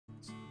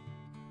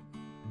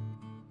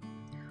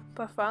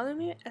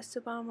Bartolome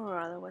Esteban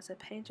Murillo was a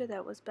painter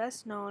that was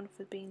best known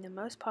for being the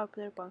most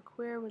popular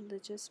queer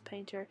religious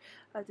painter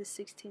of the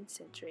 16th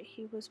century.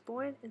 He was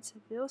born in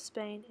Seville,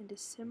 Spain in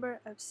December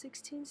of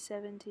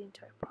 1617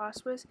 to a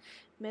prosperous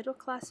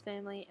middle-class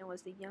family and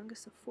was the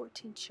youngest of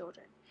 14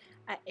 children.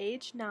 At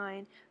age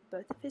 9,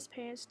 both of his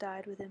parents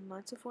died within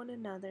months of one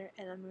another,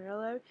 and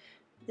Murillo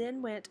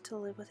then went to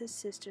live with his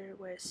sister,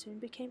 where it soon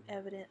became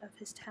evident of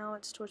his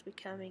talents towards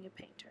becoming a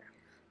painter.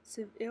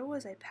 Seville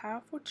was a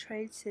powerful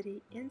trade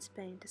city in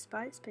Spain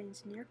despite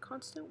Spain's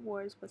near-constant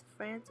wars with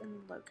France and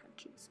the Low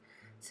Countries.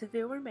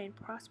 Seville remained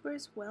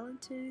prosperous well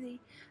into the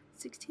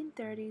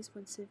 1630s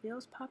when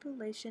Seville's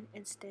population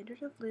and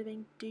standard of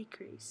living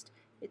decreased.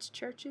 Its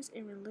churches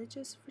and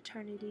religious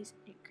fraternities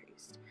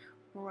increased.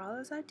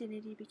 Murillo's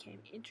identity became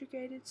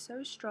integrated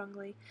so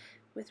strongly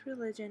with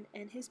religion,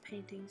 and his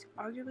paintings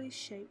arguably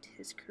shaped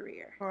his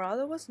career.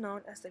 Murillo was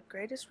known as the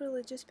greatest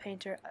religious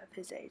painter of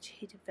his age.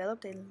 He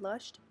developed a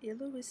lush,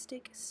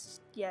 illusionistic,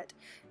 yet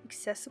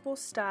accessible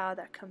style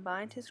that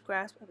combined his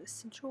grasp of the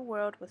sensual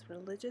world with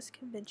religious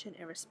convention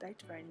and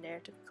respect for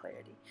narrative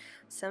clarity.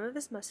 Some of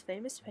his most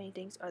famous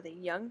paintings are The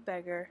Young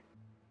Beggar,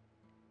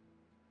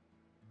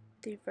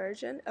 The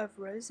Virgin of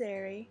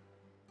Rosary,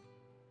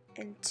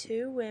 and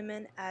Two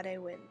Women at a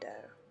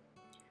Window.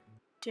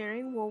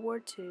 During World War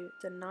II,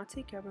 the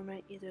Nazi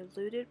government either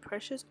looted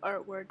precious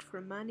artwork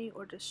for money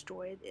or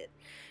destroyed it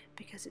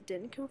because it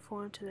didn't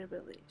conform to their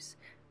beliefs.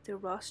 The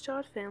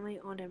Rothschild family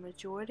owned a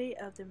majority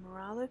of the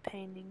Murillo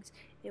paintings.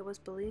 It was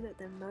believed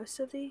that most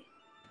of the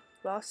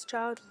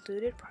Rothschild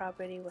looted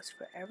property was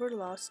forever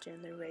lost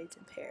during the raids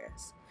in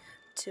Paris.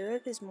 Two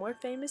of his more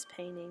famous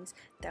paintings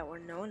that were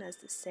known as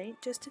the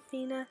Saint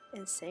Josephina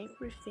and Saint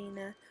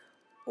Rufina,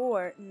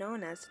 or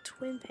known as the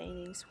twin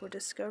paintings, were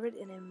discovered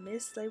in a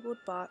mislabeled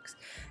box.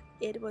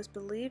 It was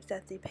believed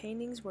that the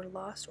paintings were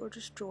lost or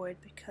destroyed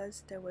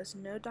because there was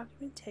no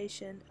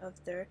documentation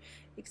of their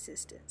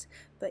existence,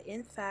 but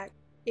in fact,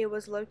 it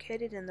was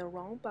located in the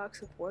wrong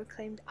box of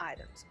war-claimed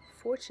items.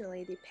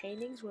 Fortunately, the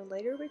paintings were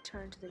later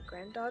returned to the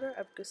granddaughter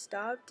of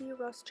Gustave de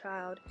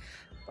Rothschild,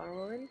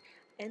 Baronne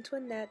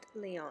Antoinette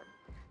Leon,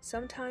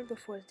 sometime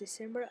before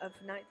December of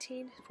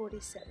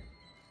 1947.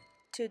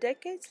 2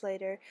 decades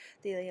later,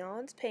 the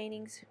Lyons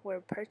paintings were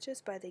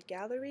purchased by the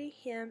Galerie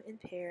Him in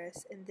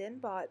Paris and then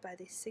bought by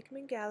the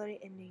Sigmund Gallery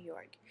in New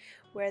York,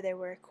 where they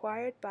were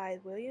acquired by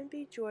William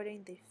B.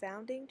 Jordan, the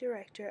founding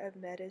director of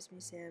Meadows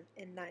Museum,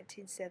 in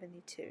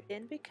 1972,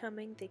 then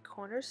becoming the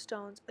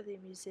cornerstones of the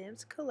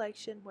museum's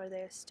collection, where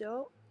they are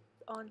still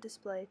on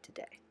display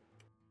today.